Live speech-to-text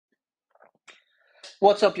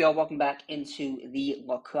What's up, y'all? Welcome back into the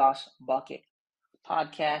Lacrosse Bucket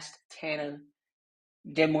podcast. Tanner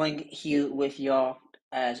Dimling here with y'all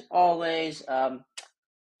as always.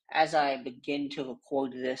 As I begin to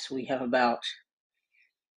record this, we have about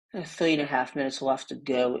 3.5 minutes left to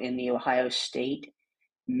go in the Ohio State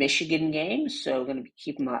Michigan game, so I'm going to be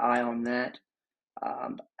keeping my eye on that.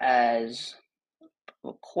 As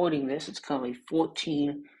recording this, it's currently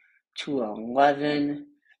 14-11.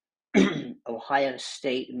 Ohio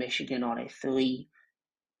State, Michigan on a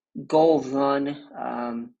 3-goal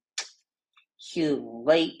run. Here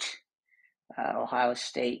late, Ohio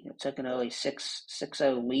State took an early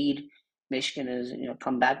 6-0 lead. Michigan has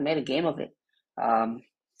come back, made a game of it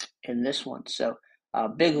in this one. So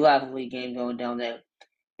big rivalry game going down there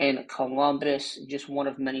in Columbus. Just one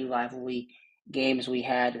of many rivalry games we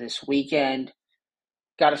had this weekend.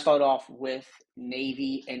 Got to start off with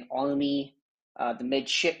Navy and Army. The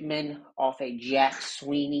midshipmen off a Jack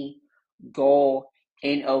Sweeney goal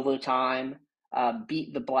in overtime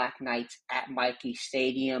beat the Black Knights at Michie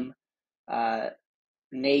Stadium.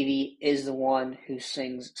 Navy is the one who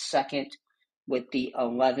sings second with the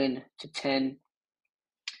 11-10.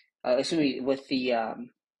 With the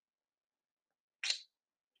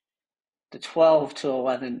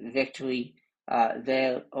 12-11 victory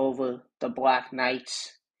there over the Black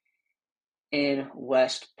Knights in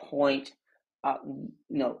West Point.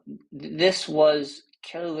 This was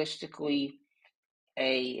characteristically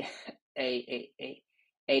a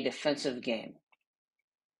defensive game,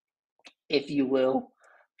 if you will,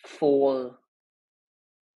 for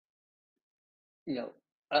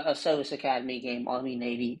a service academy game, Army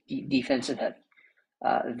Navy defensive heavy,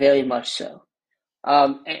 very much so.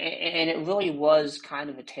 And it really was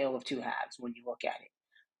kind of a tale of two halves when you look at it.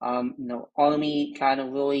 Army kind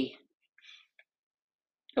of really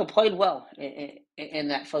played well in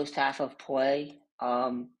that first half of play.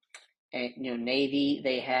 And Navy,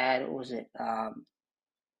 they had, what was it,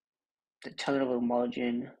 the turnover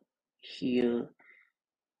margin here.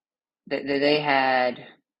 They had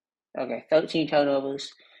 13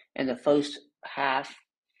 turnovers in the first half.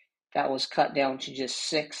 That was cut down to just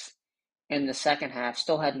 6 in the second half.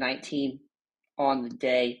 Still had 19 on the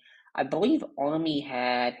day. I believe Army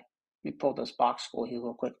had, let me pull this box score here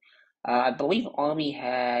real quick. I believe Army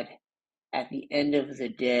had, at the end of the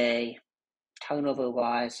day,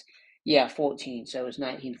 turnover-wise, 14. So it was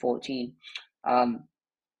 19-14.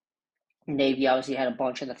 Navy obviously had a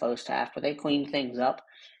bunch in the first half, but they cleaned things up.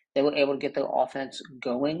 They were able to get their offense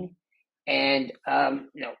going, and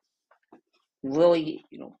really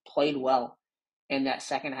played well in that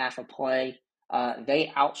second half of play.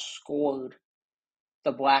 They outscored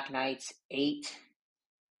the Black Knights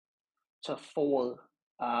 8-4,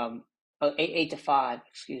 8-5,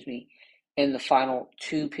 in the final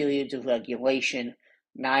 2 periods of regulation,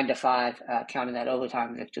 9-5, counting that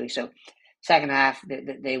overtime victory. So second half,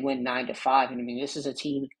 they win 9-5, and this is a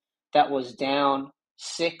team that was down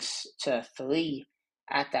 6-3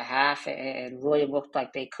 at the half, and really looked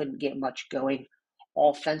like they couldn't get much going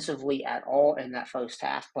offensively at all in that first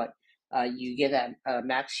half. But you get that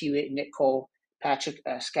Max Hewitt, Nick Cole, Patrick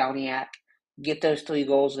Skalniak get those 3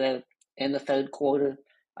 goals there in the third quarter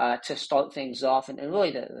to start things off, and really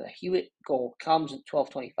the Hewitt goal comes at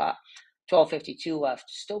 12:25, 12:52 left,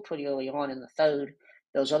 still pretty early on in the third.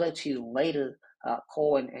 Those other 2 later,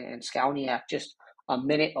 Cole and Skalniak, just a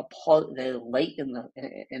minute apart there late in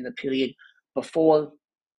the period before,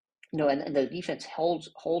 and the defense holds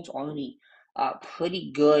Army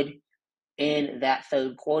pretty good in that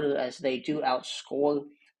third quarter, as they do outscore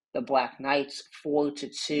the Black Knights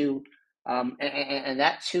 4-2. And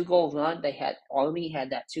that 2-goal run, Army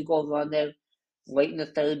had that 2-goal run there late in the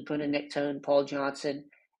third, Brennan Nichtern, Paul Johnson,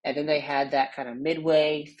 and then they had that kind of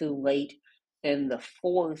midway through late in the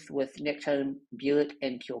fourth with Nichtern, Buick,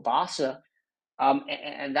 and Kielbasa.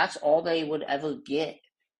 And that's all they would ever get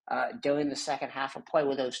during the second half of play,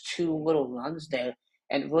 with those 2 little runs there.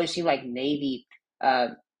 And it really seemed like Navy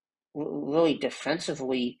really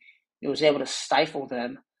defensively, it was able to stifle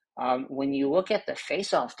them. When you look at the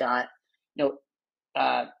faceoff dot,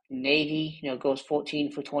 Navy, goes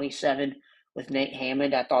 14 for 27 with Nate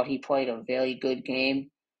Hammond. I thought he played a very good game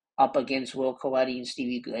up against Will Coletti and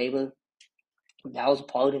Stevie Graber. That was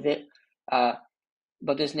part of it.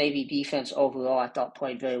 But this Navy defense overall, I thought,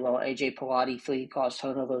 played very well. AJ Pilati, 3 caused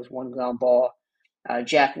turnovers, 1 ground ball.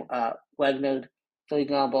 Jack Wegner, 3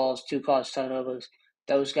 ground balls, 2 caused turnovers.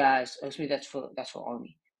 Those guys, that's for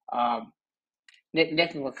Army.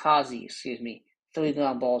 Nick Lakazi, 3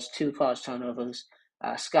 ground balls, 2 caused turnovers.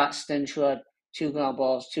 Scott Stentrud, 2 ground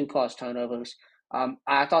balls, 2 caused turnovers.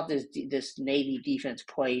 I thought this Navy defense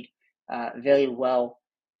played very well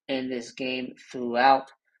in this game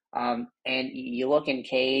throughout. And you look in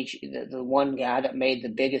Cage, the one guy that made the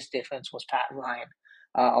biggest difference was Pat Ryan.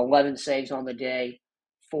 11 saves on the day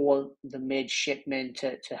for the midshipmen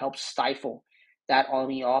to help stifle that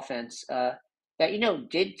Army offense that,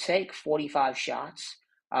 did take 45 shots.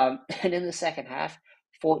 And in the second half,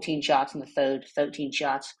 14 shots in the third, 13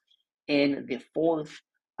 shots in the fourth.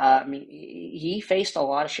 He faced a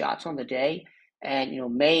lot of shots on the day and,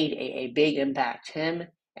 made a big impact. Him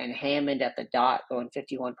and Hammond at the dot going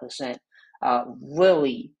 51%,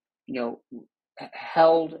 really,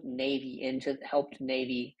 helped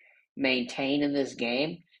Navy maintain in this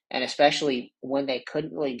game, and especially when they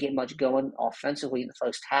couldn't really get much going offensively in the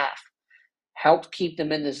first half, helped keep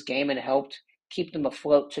them in this game and helped keep them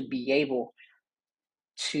afloat to be able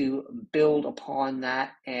to build upon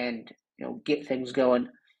that and get things going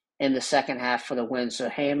in the second half for the win. So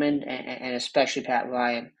Hammond and especially Pat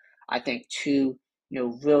Ryan, I think two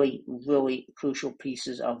really really crucial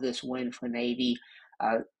pieces of this win for Navy.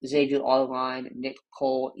 Xavier Arline, Nick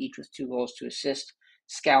Cole, each with 2 goals to assist.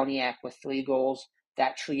 Skalniak with 3 goals.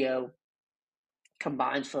 That trio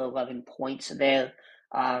combined for 11 points there.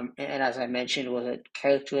 And as I mentioned, it was a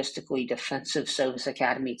characteristically defensive Service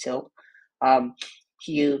Academy tilt. Um,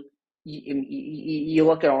 you, you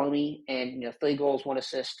look at Army and 3 goals, 1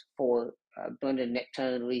 assist for Brendan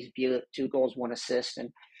Nickton, Elise Buick, 2 goals, 1 assist, and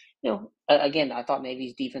again, I thought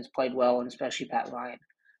Navy's defense played well, and especially Pat Ryan.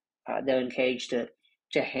 They're engaged to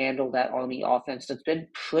handle that Army offense that's been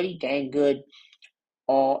pretty dang good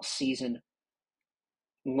all season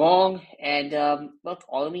long. And look,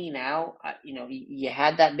 Army now, you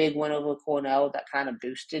had that big win over Cornell that kind of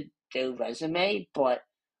boosted their resume, but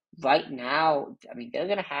right now, they're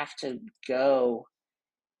going to have to go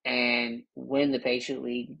and win the Patriot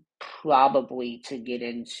League probably to get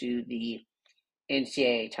into the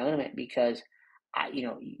NCAA tournament because,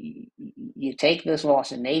 you take this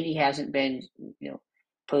loss, and Navy hasn't been,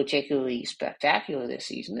 particularly spectacular this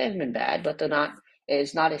season. They've been bad, but they're not.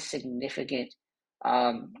 It's not as significant.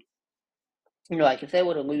 Like if they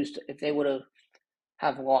were to lose, if they were to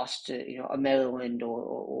have lost to a Maryland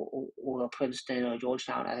or a Princeton or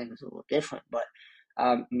Georgetown, I think it's a little different. But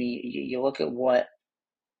you look at what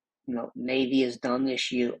Navy has done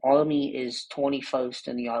this year. Army is 21st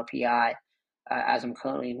in the RPI as I'm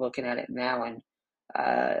currently looking at it now, and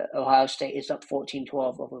Ohio State is up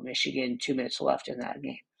 14-12 over Michigan. 2 minutes left in that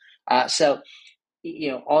game. So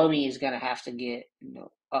Army is going to have to get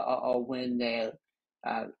a win there.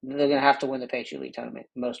 They're going to have to win the Patriot League tournament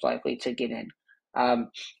most likely to get in.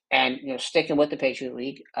 And sticking with the Patriot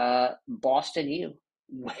League, Boston U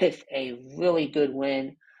with a really good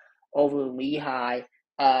win over Lehigh.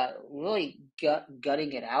 Really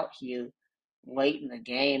gutting it out here late in the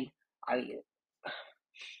game.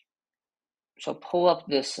 So pull up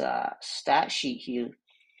this stat sheet here.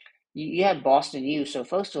 You had Boston U. So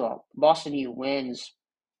first of all, Boston U wins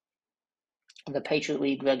the Patriot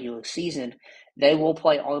League regular season. They will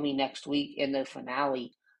play Army next week in the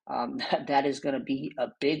finale. That is going to be a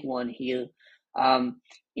big one here.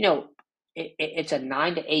 It's a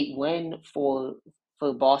 9-8 win for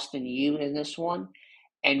Boston U in this one,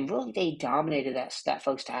 and really they dominated that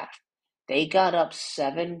first half. They got up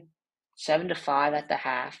 7-5 at the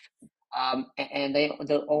half, and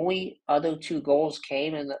the only other 2 goals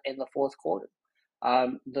came in the fourth quarter.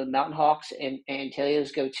 The Mountain Hawks and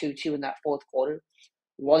Terriers go 2-2 in that fourth quarter.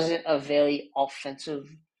 Wasn't a very offensive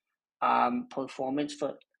performance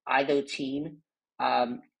for either team.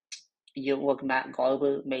 You look, Matt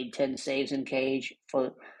Garber made 10 saves in Cage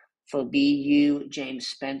for BU. James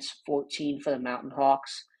Spence 14 for the Mountain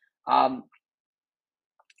Hawks.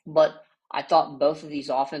 But I thought both of these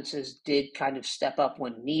offenses did kind of step up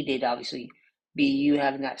when needed. Obviously, BU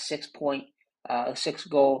having that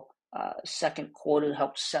 6-goal second quarter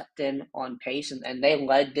helped set them on pace, and they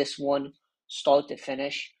led this one start to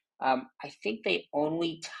finish. I think they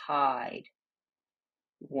only tied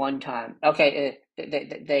one time. Okay,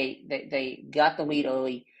 they got the lead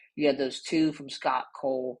early. You had those 2 from Scott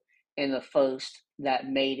Cole in the first that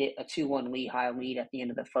made it a 2-1 Lehigh lead at the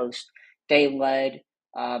end of the first. They led.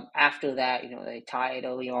 After that, they tied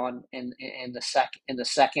early on in the second,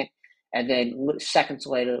 and then seconds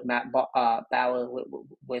later, Matt Bauer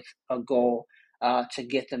with a goal to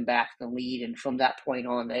get them back the lead, and from that point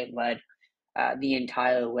on, they led the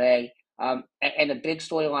entire way. And a big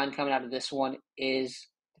storyline coming out of this one is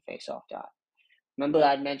the face-off dot. Remember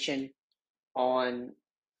I mentioned on,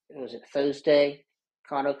 was it Thursday,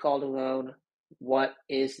 Connor Calderon, what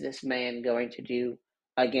is this man going to do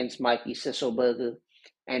against Mikey Sisselberger?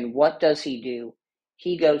 And what does he do?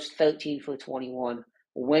 He goes 13 for 21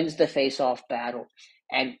 wins the face-off battle,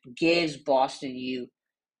 and gives Boston U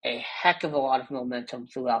a heck of a lot of momentum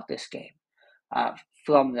throughout this game.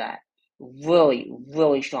 From that, really,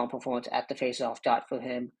 really strong performance at the face-off dot for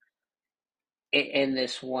him in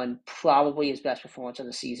this one. Probably his best performance of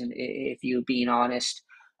the season, if you're being honest.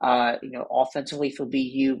 Offensively for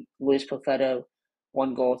BU, Luis Perfetto,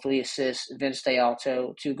 1 goal, 3 assists. Vince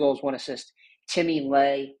D'Alto, 2 goals, 1 assist. Timmy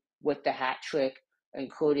Lay with the hat trick,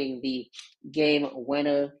 including the game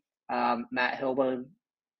winner. Matt Hilburn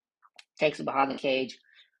takes it behind the cage,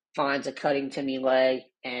 finds a cutting Timmy Lay,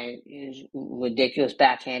 and is ridiculous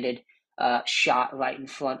backhanded shot right in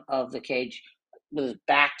front of the cage, with his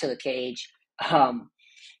back to the cage.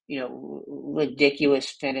 Ridiculous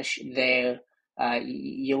finish there.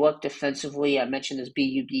 You look defensively. I mentioned this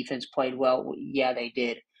BU defense played well. Yeah, they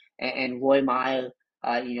did. And Roy Meyer,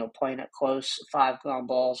 playing it close, 5 ground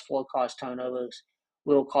balls, 4 caused turnovers.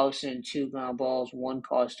 Will Carlson, 2 ground balls, 1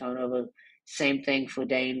 caused turnover. Same thing for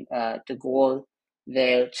Dane DeGore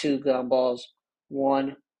there, 2 ground balls,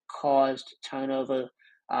 1 caused turnover.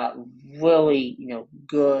 Really,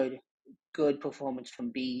 good performance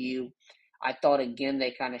from BU. I thought again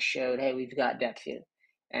they kind of showed, hey, we've got depth here,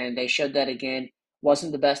 and they showed that again.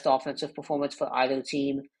 Wasn't the best offensive performance for either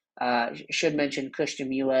team. Should mention Christian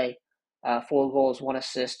Mule, 4 goals, 1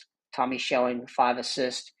 assist. Tommy Schelling, 5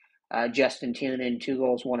 assists. Justin Tiernan, 2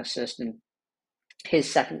 goals, 1 assist, and his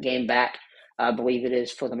second game back, I believe it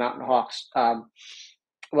is, for the Mountain Hawks.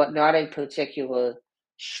 But not a particular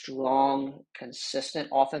strong, consistent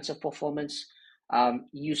offensive performance.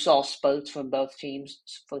 You saw spurts from both teams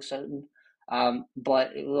for certain,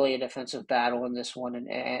 but really a defensive battle in this one,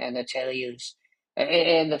 and the Terriers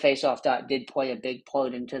and the faceoff dot did play a big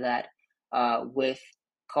part into that with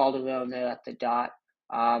Calderon there at the dot,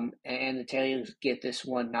 and the Terriers get this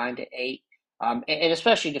one 9-8, and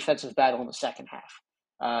especially defensive battle in the second half.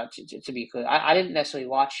 To be clear, I didn't necessarily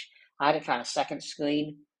watch. I had a kind of second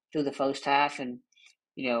screen through the first half, and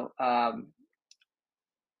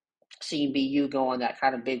seeing BU go on that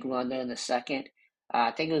kind of big run there in the second.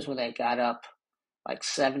 I think it was when they got up like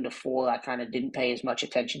 7-4. I kind of didn't pay as much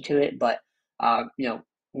attention to it, but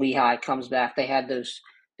Lehigh comes back. They had those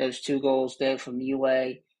 2 goals there from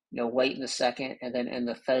UA, late in the second, and then in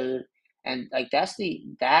the third, and like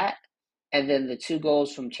that, and then the 2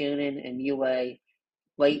 goals from Tiernan and UA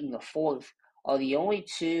late in the fourth are the only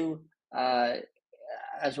 2,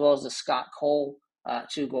 as well as the Scott Cole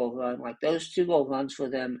 2-goal run. Like those 2-goal runs for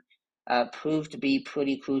them proved to be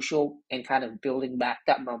pretty crucial in kind of building back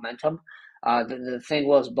that momentum. The thing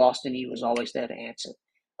was, Boston U was always there to answer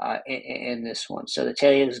in this one. So the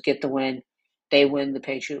Terriers get the win. They win the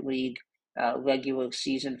Patriot League regular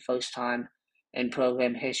season, first time in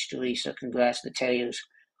program history. So congrats to the Terriers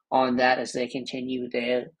on that as they continue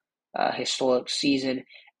their historic season.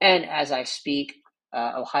 And as I speak,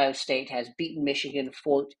 Ohio State has beaten Michigan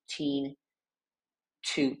 14-12.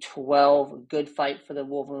 Good fight for the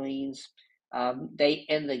Wolverines. They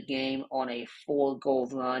end the game on a 4-goal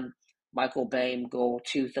run. Michael Boehm goal,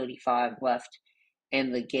 2:35 left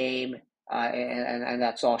in the game, and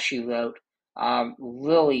that's all she wrote.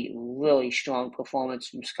 Really, really strong performance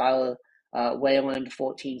from Skylar Wayland,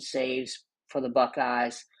 14 saves for the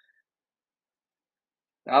Buckeyes.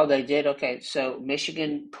 Oh, they did? Okay, so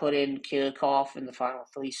Michigan put in Kirikov in the final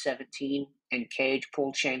 3:17, and Cage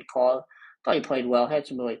pulled Shane Carr. Thought he played well, had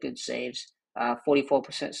some really good saves.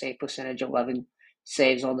 44% save percentage, 11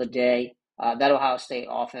 saves on the day. That Ohio State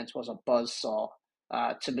offense was a buzzsaw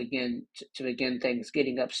to begin things,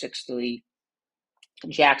 getting up 6-3.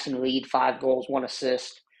 Jackson Reed, 5 goals, 1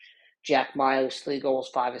 assist. Jack Myers, 3 goals,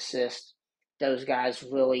 5 assists. Those guys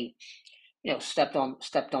really stepped on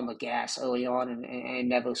the gas early on and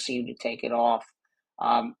never seemed to take it off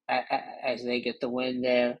as they get the win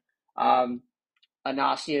there.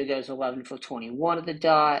 Anasio goes 11 for 21 at the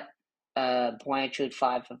dot. Blanchard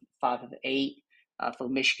 5 of 8 for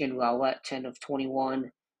Michigan. Rowlett 10 of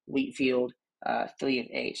 21. Wheatfield 3 of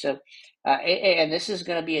 8. So, and this is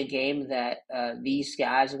going to be a game that these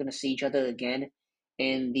guys are going to see each other again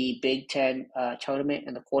in the Big Ten tournament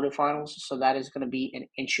in the quarterfinals. So that is going to be an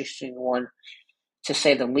interesting one, to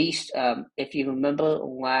say the least. If you remember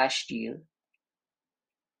last year,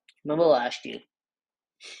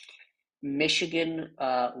 Michigan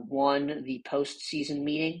won the postseason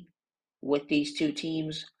meeting with these 2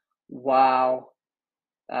 teams, while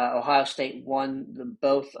Ohio State won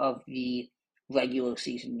both of the regular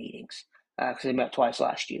season meetings because they met twice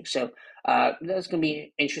last year. So that's going to be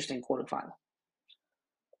an interesting quarterfinal.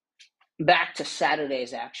 Back to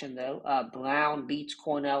Saturday's action, though. Brown beats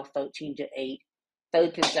Cornell 13-8.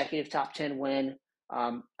 Third consecutive top 10 win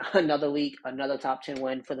Another week, another top 10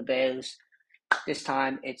 win for the Bears. This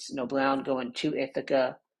time it's Brown going to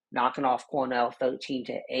Ithaca, knocking off Cornell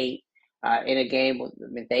 13-8 in a game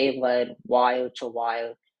they led wire to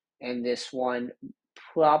wire in this one.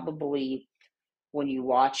 Probably when you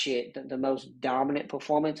watch it, the most dominant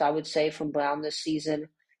performance I would say from Brown this season.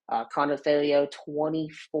 Connor Theriot,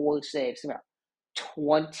 24 saves.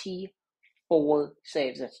 24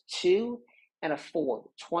 saves. That's 2 and a 4.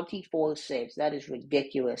 24 saves. That is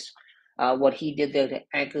ridiculous. What he did there to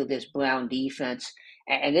anchor this Brown defense.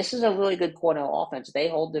 And this is a really good Cornell offense. They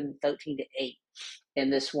hold them 13-8 in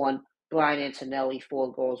this one. Brian Antonelli,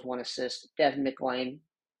 4 goals, 1 assist. Devin McLean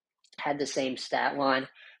had the same stat line.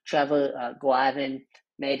 Trevor Glavin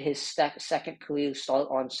made his second career start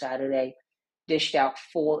on Saturday, dished out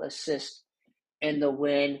 4 assists in the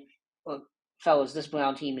win. Fellas, this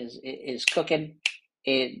Brown team is cooking.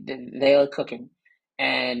 They are cooking.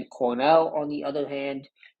 And Cornell, on the other hand,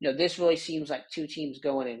 this really seems like two teams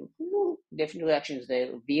going in different directions.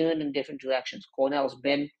 They're veering in different directions. Cornell's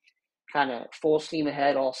been kind of full steam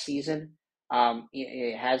ahead all season.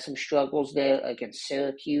 It had some struggles there against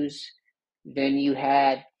Syracuse. Then you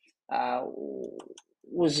had,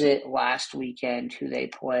 was it last weekend who they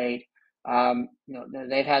played?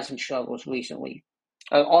 They've had some struggles recently.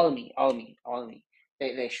 Army.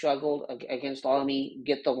 They struggled against Army,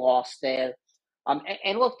 get the loss there.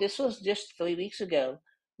 And look, this was just 3 weeks ago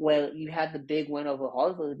where you had the big win over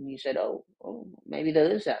Harvard, and you said, oh maybe there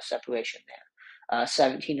is that separation there.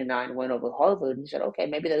 17-9 win over Harvard, and you said, okay,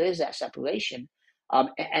 maybe there is that separation.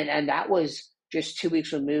 And that was just 2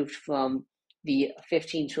 weeks removed from the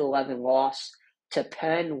 15-11 loss to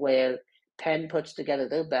Penn, where Penn puts together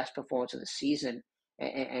their best performance of the season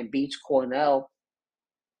and beats Cornell.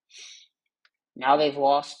 Now they've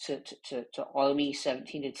lost to Army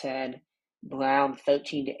 17-10, Brown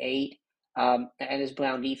 13-8, and this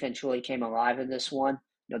Brown defense really came alive in this one.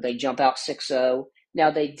 They jump out 6-0. Now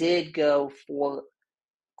they did go for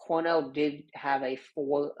Cornell did have a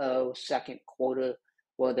 4-0 second quarter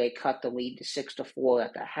where they cut the lead to 6-4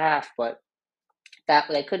 at the half, but that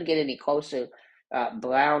they couldn't get any closer.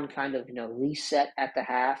 Brown kind of reset at the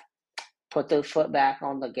half, put their foot back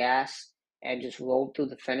on the gas, and just rolled through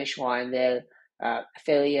the finish line there.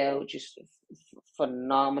 Theriot, just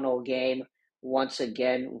phenomenal game once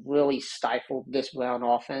again. Really stifled this Brown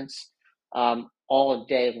offense all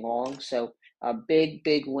day long. So a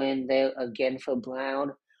big win there again for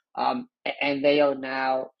Brown. And they are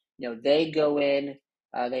now, they go in.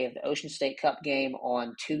 They have the Ocean State Cup game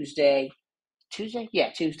on Tuesday.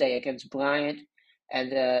 Tuesday against Bryant,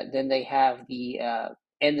 and then they have the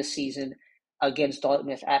end the season against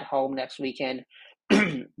Dartmouth at home next weekend.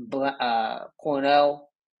 Cornell,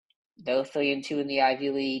 they're 3-2 in the Ivy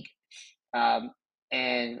League,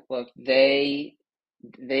 and look, they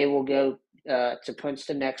will go to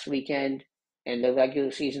Princeton next weekend in the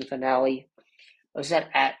regular season finale. Was that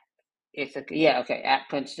at Ithaca? Yeah, okay, at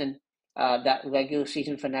Princeton. That regular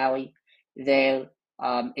season finale there.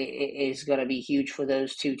 It is going to be huge for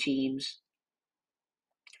those two teams.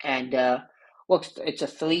 And look, it's a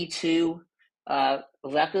 3-2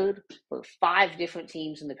 record for 5 different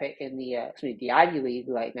teams in the Ivy League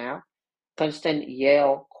right now. Princeton,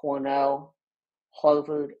 Yale, Cornell,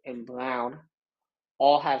 Harvard, and Brown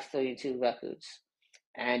all have 3-2 records.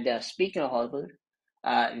 And speaking of Harvard,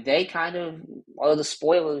 they kind of are the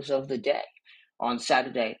spoilers of the day on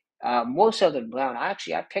Saturday. More so than Brown. I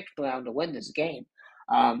picked Brown to win this game.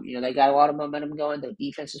 They got a lot of momentum going. Their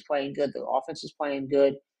defense is playing good. Their offense is playing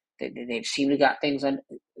good. They've seemed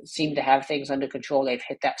to have things under control. They've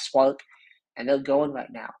hit that spark, and they're going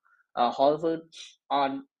right now. Harvard,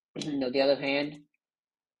 on the other hand,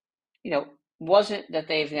 wasn't that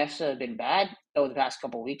they've necessarily been bad over the past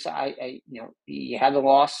couple of weeks. You had the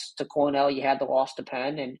loss to Cornell, you had the loss to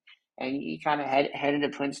Penn, and you kind of headed to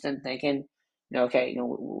Princeton thinking, okay,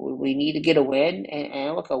 we need to get a win,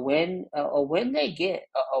 and look, a win they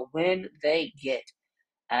get,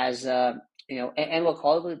 as and look,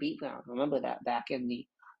 Harvard beat Brown. Remember that back in the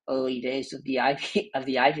early days of the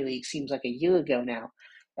Ivy League, seems like a year ago now.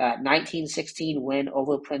 1916 win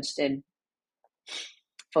over Princeton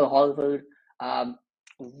for Harvard.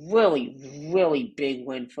 Really big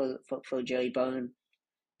win for Jerry Bone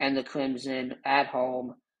and the Crimson at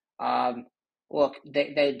home. Look,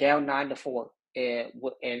 they're down 9-4,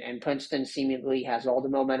 and Princeton seemingly has all the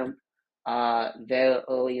momentum there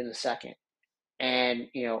early in the second. And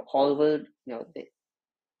Harvard,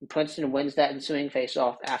 Princeton wins that ensuing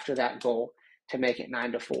faceoff after that goal to make it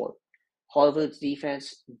 9-4. Harvard's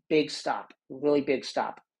defense, big stop, really big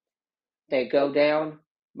stop. They go down.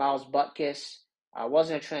 Miles Butkus,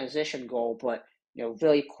 wasn't a transition goal, but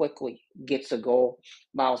really quickly gets a goal.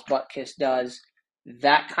 Miles Butkus does.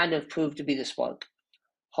 That kind of proved to be the spark.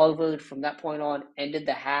 Harvard, from that point on, ended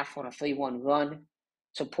the half on a 3-1 run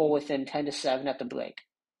to pull within 10-7 at the break.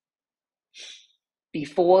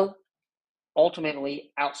 Before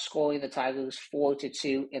ultimately outscoring the Tigers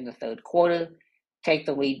 4-2 in the third quarter, take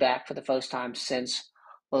the lead back for the first time since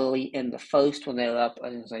early in the first when they were up, I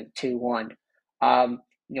think it was like 2-1.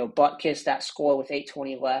 Butkus, that score with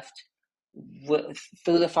 8:20 left,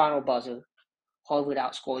 through the final buzzer, Harvard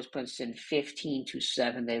outscores Princeton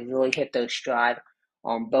 15-7. They really hit their stride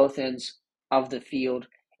on both ends of the field.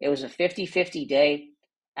 It was a 50-50 day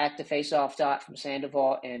at the faceoff dot from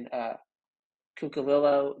Sandoval and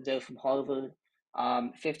Cucurullo, though from Harvard.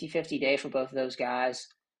 50-50 day for both of those guys.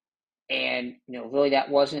 And, really that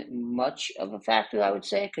wasn't much of a factor, I would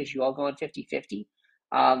say, because you are going 50-50.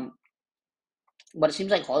 But it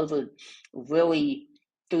seems like Harvard really,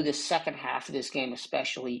 through the second half of this game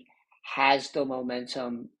especially, has the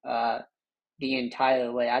momentum the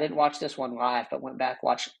entire way. I didn't watch this one live, but went back,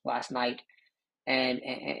 watched last night, and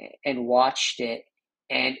watched it,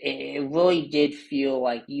 and it really did feel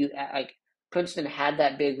like Princeton had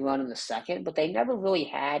that big run in the second, but they never really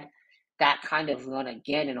had that kind of run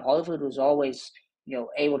again. And Harvard was always,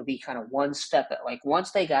 able to be kind of one step at, like,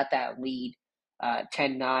 once they got that lead,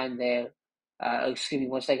 10-9 there.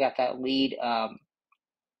 Once they got that lead,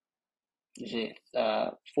 is it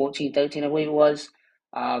 14-13, I believe it was,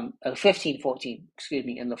 15-14,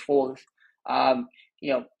 in the fourth.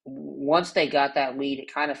 Once they got that lead,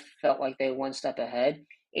 it kind of felt like they were one step ahead.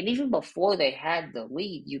 And even before they had the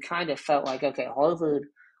lead, you kind of felt like, okay, Harvard,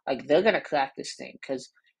 like, they're going to crack this thing, because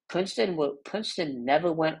Princeton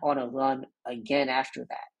never went on a run again after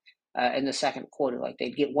that in the second quarter. Like,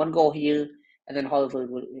 they'd get one goal here, and then Harvard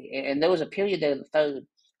would, and there was a period there in the third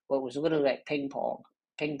where it was literally like ping pong,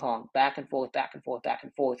 back and forth, back and forth, back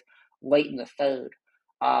and forth, late in the third.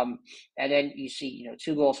 And then you see,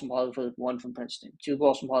 2 goals from Harvard, 1 from Princeton, 2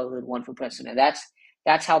 goals from Harvard, 1 from Princeton, and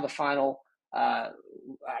that's how the final.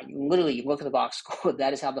 Literally, you look at the box score.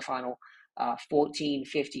 That is how the final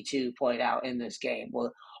 14-52 played out in this game.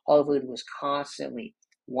 Well, Harvard was constantly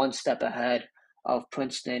one step ahead of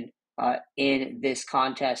Princeton in this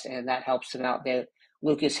contest, and that helps them out there.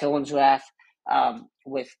 Lucas Hillenrath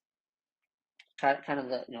with kind of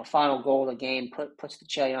the final goal of the game puts the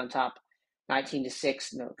cherry on top,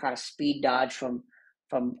 19-6. Kind of speed dodge from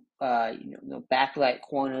back right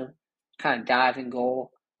corner, kind of diving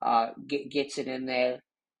goal, gets it in there,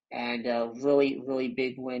 and really really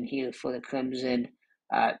big win here for the Crimson.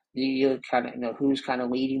 You kind of who's kind of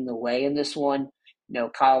leading the way in this one.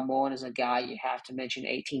 Kyle Mullen is a guy you have to mention.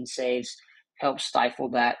 18 saves, helps stifle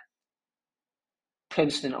that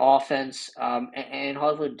Princeton offense, and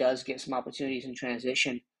Harvard does get some opportunities in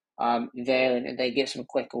transition there, and they get some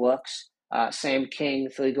quick looks. Sam King,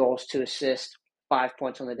 3 goals, 2 assists, 5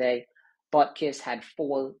 points on the day. Butkus had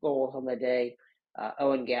 4 goals on the day.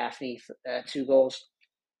 Owen Gaffney, 2 goals,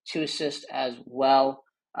 2 assists as well.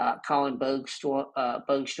 Colin Bergstrom,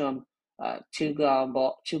 2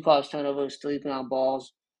 cause turnovers, 3 ground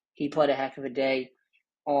balls. He played a heck of a day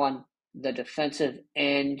on the defensive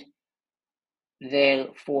end there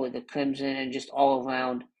for the Crimson, and just all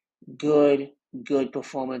around good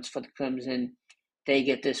performance for the Crimson. They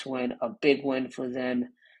get this win, a big win for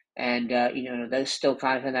them, and they're still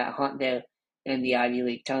kind of in that hunt there in the Ivy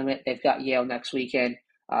League tournament. They've got Yale next weekend,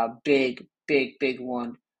 big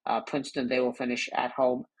one. Princeton, they will finish at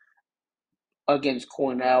home against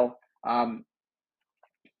Cornell. Alex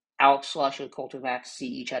Slusher, Colter Maxey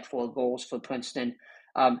each had 4 goals for Princeton.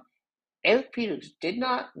 Eric Peters did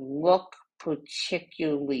not look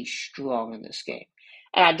particularly strong in this game,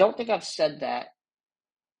 and I don't think I've said that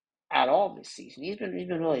at all this season. He's been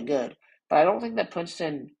really good, but I don't think that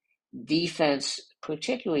Princeton defense,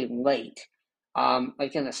 particularly late,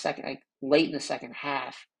 late in the second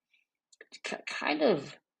half, kind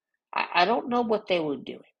of. I don't know what they were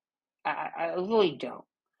doing. I really don't.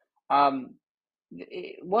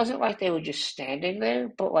 It wasn't like they were just standing there,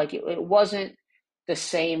 but like it wasn't the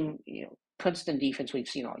same, Princeton defense we've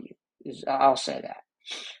seen all year. I'll say that.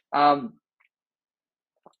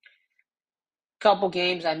 Couple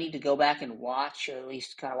games I need to go back and watch, or at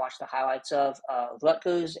least kind of watch the highlights of,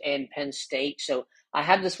 Rutgers and Penn State. So I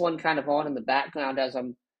had this one kind of on in the background as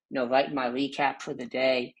I'm, writing my recap for the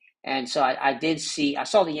day. And so I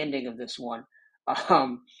saw the ending of this one.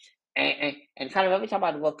 And kind of every time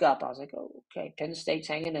I'd look up, I was like, oh, okay, Penn State's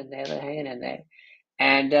hanging in there, they're hanging in there.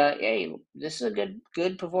 And, hey, this is a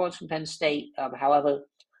good performance from Penn State. However,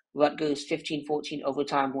 Rutgers 15-14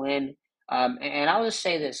 overtime win. And I'll just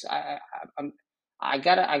say this, I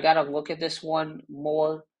gotta look at this one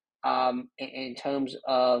more in terms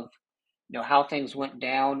of how things went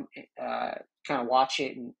down. Kind of watch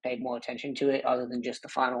it and pay more attention to it, other than just the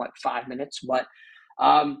final like 5 minutes. But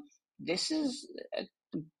um, this is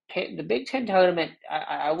the Big Ten tournament.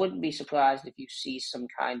 I wouldn't be surprised if you see some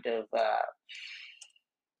kind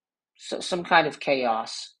of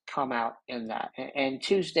chaos come out in that. And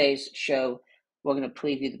Tuesday's show, we're going to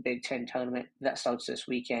preview the Big Ten tournament that starts this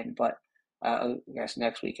weekend, but I guess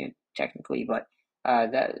next weekend technically. But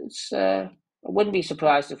that's I wouldn't be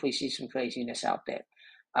surprised if we see some craziness out there.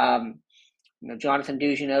 Jonathan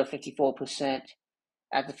Dujono, 54%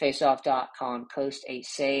 at the faceoff.com, Coast 8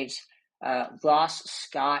 saves. Ross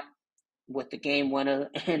Scott with the game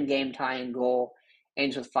winner and game tying goal,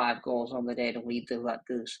 ends with 5 goals on the day to lead the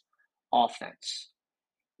Rutgers offense.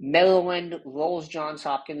 Maryland rolls Johns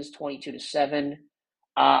Hopkins 22-7.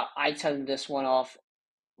 I turned this one off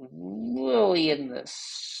really in the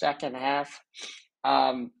second half.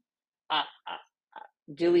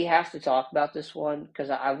 Do we have to talk about this one? Because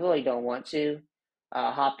I really don't want to.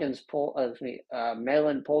 Maryland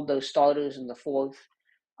pulled those starters in the fourth.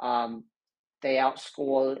 They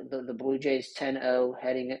outscored the Blue Jays 10-0,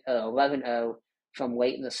 heading 11-0 from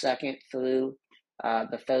late in the second through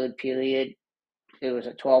the third period. It was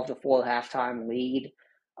a 12-4 halftime lead.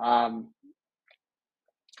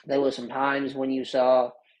 There were some times when you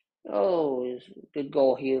saw, good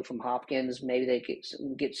goal here from Hopkins. Maybe they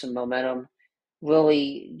get some momentum.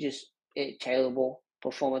 Really, just terrible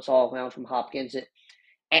performance all around from Hopkins.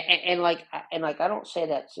 I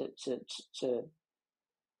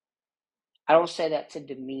don't say that to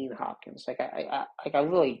demean Hopkins. I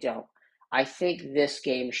really don't. I think this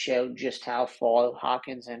game showed just how far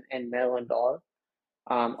Hopkins and Maryland are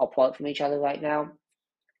apart from each other right now.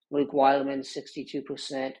 Luke Weilerman,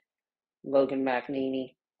 62%. Logan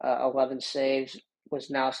McNeely, 11 saves.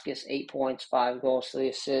 Wisnauskas, 8 points, 5 goals, 3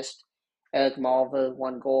 assists. Eric Malver,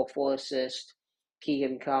 1 goal, 4 assists.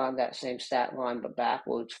 Keegan Khan, that same stat line, but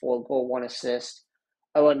backwards, 4 goal, 1 assist.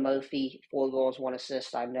 Owen Murphy, 4 goals, 1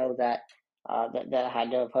 assist. I know that that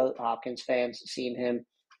had to have hurt Hopkins fans seeing him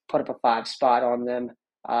put up a 5 spot on them,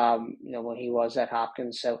 when he was at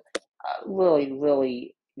Hopkins. So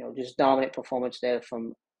really, just dominant performance there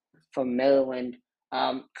from Maryland.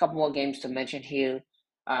 Couple more games to mention here.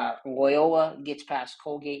 Loyola gets past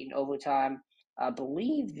Colgate in overtime. I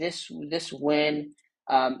believe this win.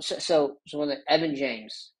 So when Evan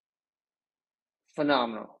James,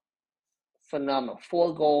 phenomenal,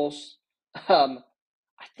 4 goals.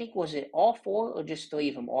 I think, was it all 4 or just 3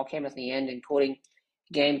 of them? All came at the end, including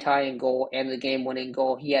game tying goal and the game winning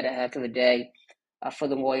goal. He had a heck of a day for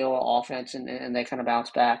the Loyola offense, and they kind of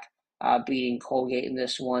bounced back, beating Colgate in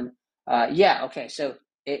this one. Okay, so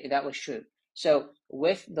that was true. So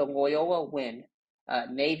with the Loyola win,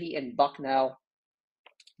 Navy and Bucknell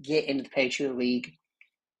get into the Patriot League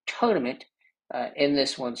tournament in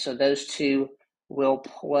this one. So those two will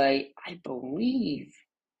play, I believe,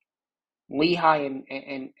 Lehigh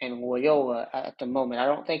and Loyola at the moment. I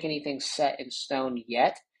don't think anything's set in stone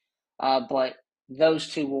yet, but those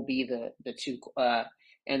two will be the two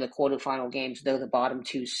in the quarterfinal games. They're the bottom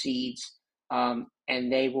 2 seeds, and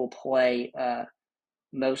they will play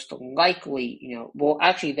most likely.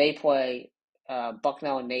 Actually, they play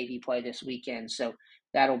Bucknell and Navy play this weekend, so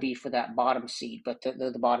that'll be for that bottom seed. But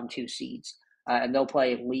they're the bottom 2 seeds, and they'll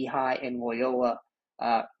play Lehigh and Loyola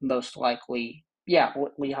most likely. Yeah,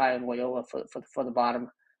 Lehigh and Loyola for the bottom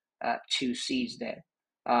 2 seeds there.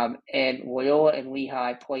 And Loyola and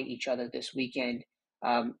Lehigh play each other this weekend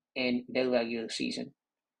in their regular season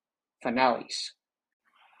finales.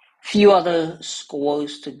 Few other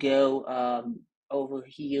scores to go over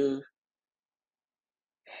here.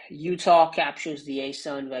 Utah captures the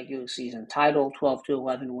ASUN regular season title,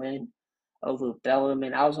 12-11 win over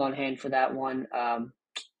Bellarmine. I was on hand for that one.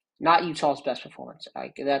 Not Utah's best performance.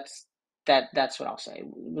 That's what I'll say. It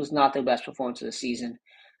was not their best performance of the season.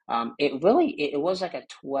 It was like a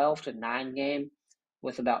 12-9 game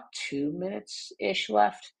with about 2 minutes ish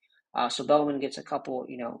left. So Bellarmine gets a couple,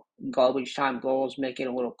 garbage time goals, make it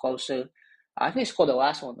a little closer. I think they scored the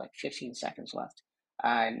last one with like 15 seconds left,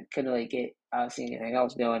 and couldn't really get see anything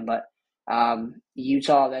else going. But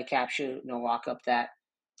Utah, they capture, lock up that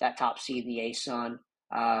top seed in the ASUN.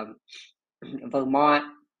 Vermont,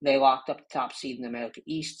 they locked up the top seed in the America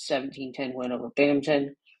East, 17-10 win over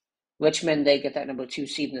Binghamton. Richmond, they get that number 2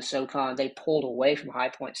 seed in the SoCon. They pulled away from High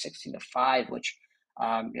Point 16-5, which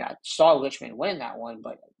I saw Richmond win that one,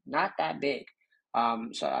 but not that big.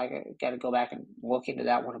 So I got to go back and look into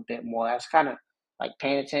that one a bit more. I was kind of like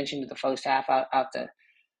paying attention to the first half out the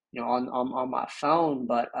on my phone,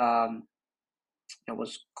 but it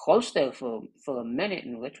was close there for a minute,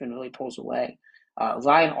 and Richmond really pulls away.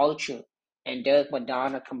 Ryan Archer and Derek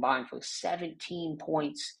Madonna combined for 17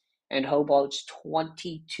 points and Hobart's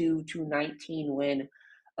 22-19 win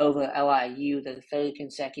over LIU, the third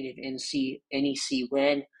consecutive NEC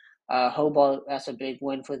win. Hobart, that's a big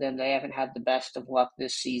win for them. They haven't had the best of luck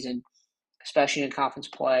this season, especially in conference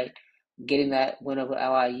play. Getting that win over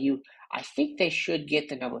LIU, I think they should get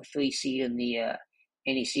the number 3 seed in the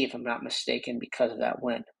NEC, if I'm not mistaken, because of that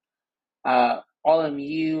win.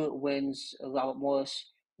 RMU wins, Robert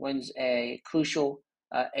Morris wins a crucial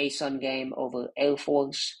ASUN game over Air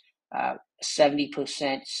Force,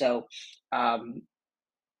 70%. So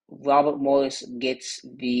Robert Morris gets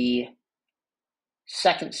the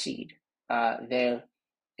second seed there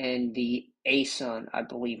in the ASUN, I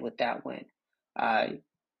believe, with that win.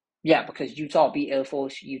 Yeah, because Utah beat Air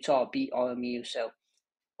Force, Utah beat RMU, so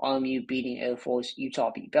RMU beating Air Force,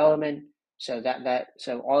 Utah beat Bellarmine, so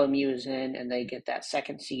so RMU is in, and they get that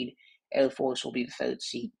second seed. Air Force will be the third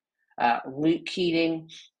seed. Luke Keating,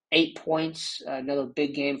 8 points, another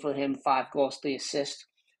big game for him, 5 goals, 3 assists.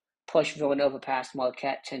 Push Villanova past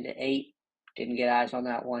Marquette 10-8. Didn't get eyes on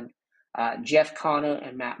that one. Jeff Connor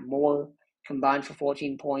and Matt Moore combined for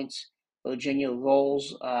 14 points. Virginia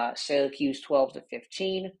rolls Syracuse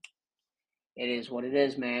 12-15. It is what it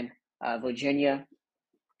is, man. Virginia,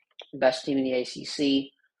 best team in the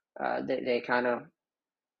ACC. They kind of, I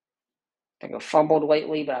think, have fumbled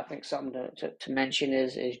lately, but I think something to mention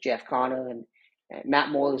is Jeff Connor, and Matt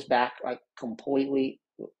Moore is back like completely,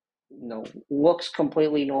 looks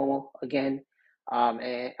completely normal again.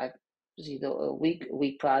 And I was either a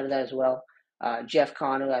week prior to that as well. Jeff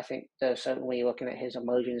Connor, I think they're certainly looking at his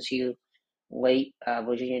emergence here late.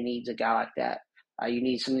 Virginia needs a guy like that. You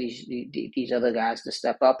need some of these other guys to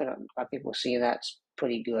step up, and I think we're seeing that's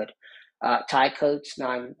pretty good. Ty Coates,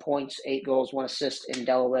 9 points, 8 goals, 1 assist in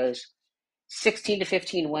Delaware's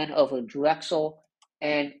 16-15 win over Drexel,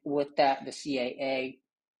 and with that, the CAA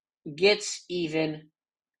gets even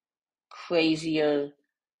crazier.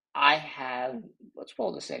 Let's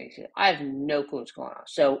pull the settings here. I have no clue what's going on.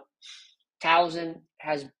 So Towson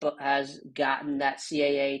has gotten that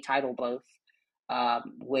CAA title berth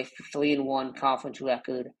with 3-1 conference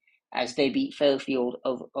record as they beat Fairfield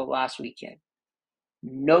over last weekend.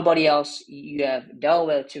 Nobody else. You have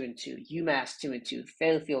Delaware 2-2, UMass 2-2,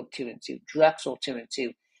 Fairfield 2-2, Drexel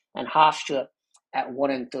 2-2, and Hofstra at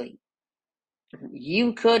 1-3.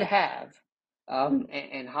 You could have,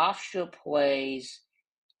 and Hofstra plays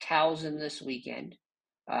Towson this weekend,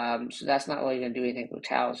 so that's not really going to do anything for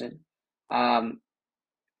Towson.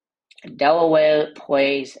 Delaware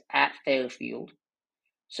plays at Fairfield,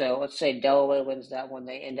 so let's say Delaware wins that one,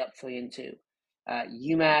 they end up 3-2.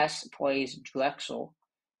 UMass plays Drexel,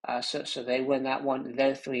 so they win that one,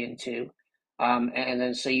 they're 3-2. And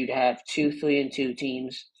then so you'd have 2 3-2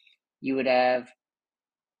 teams. You would have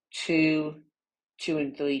 2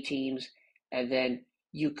 2-3 teams, and then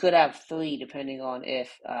you could have 3 depending on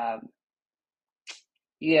if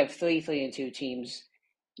you have 3 3-2 teams.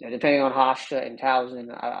 Depending on Hofstra and Towson,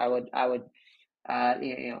 I would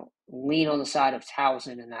lean on the side of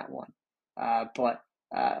Towson in that one. But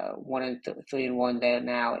 1-3-1 there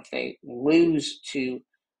now. If they lose to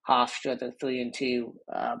Hofstra, they're 3-2.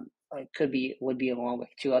 It would be along with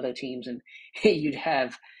 2 other teams, and you'd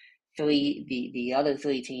have the other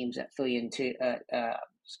 3 teams at 3-2.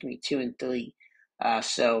 It's gonna be 2-3.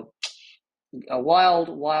 So a wild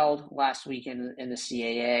last weekend in the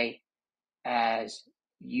CAA as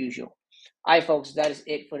usual. All right, folks, that is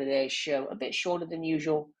it for today's show. A bit shorter than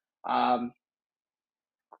usual,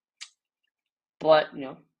 but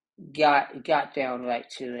got down right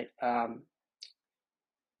to it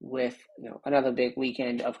with another big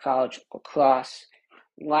weekend of college lacrosse.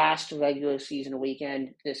 Last regular season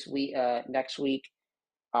weekend this week, next week.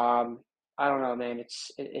 I don't know, man.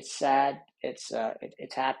 It's sad. It's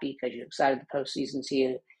happy because you're excited the postseason's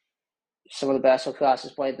here. Some of the best lacrosse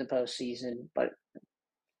is played in the postseason, but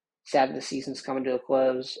sad that the season's coming to a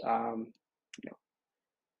close.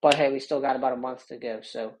 But hey, we still got about a month to go,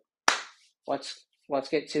 so let's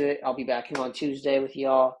get to it. I'll be back here on Tuesday with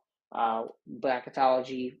y'all.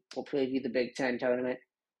 Bracketology will preview the Big Ten tournament.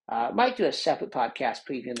 Might do a separate podcast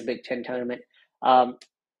previewing the Big Ten tournament.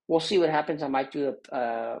 We'll see what happens. I might do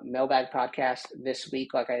a mailbag podcast this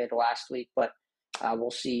week like I did last week, but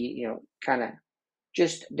we'll see. Kind of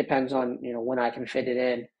just depends on when I can fit it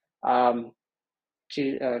in.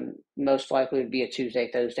 Most likely would be a Tuesday,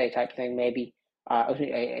 Thursday type thing, maybe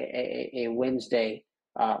a Wednesday,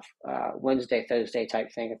 Thursday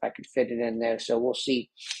type thing if I could fit it in there. So we'll see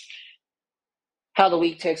how the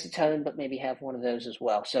week takes a turn, but maybe have one of those as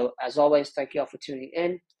well. So as always, thank you all for tuning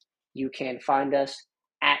in. You can find us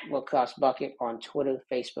at Lacrosse Bucket on Twitter,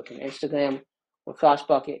 Facebook, and Instagram.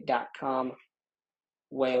 LacrosseBucket.com,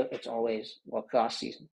 where it's always lacrosse season.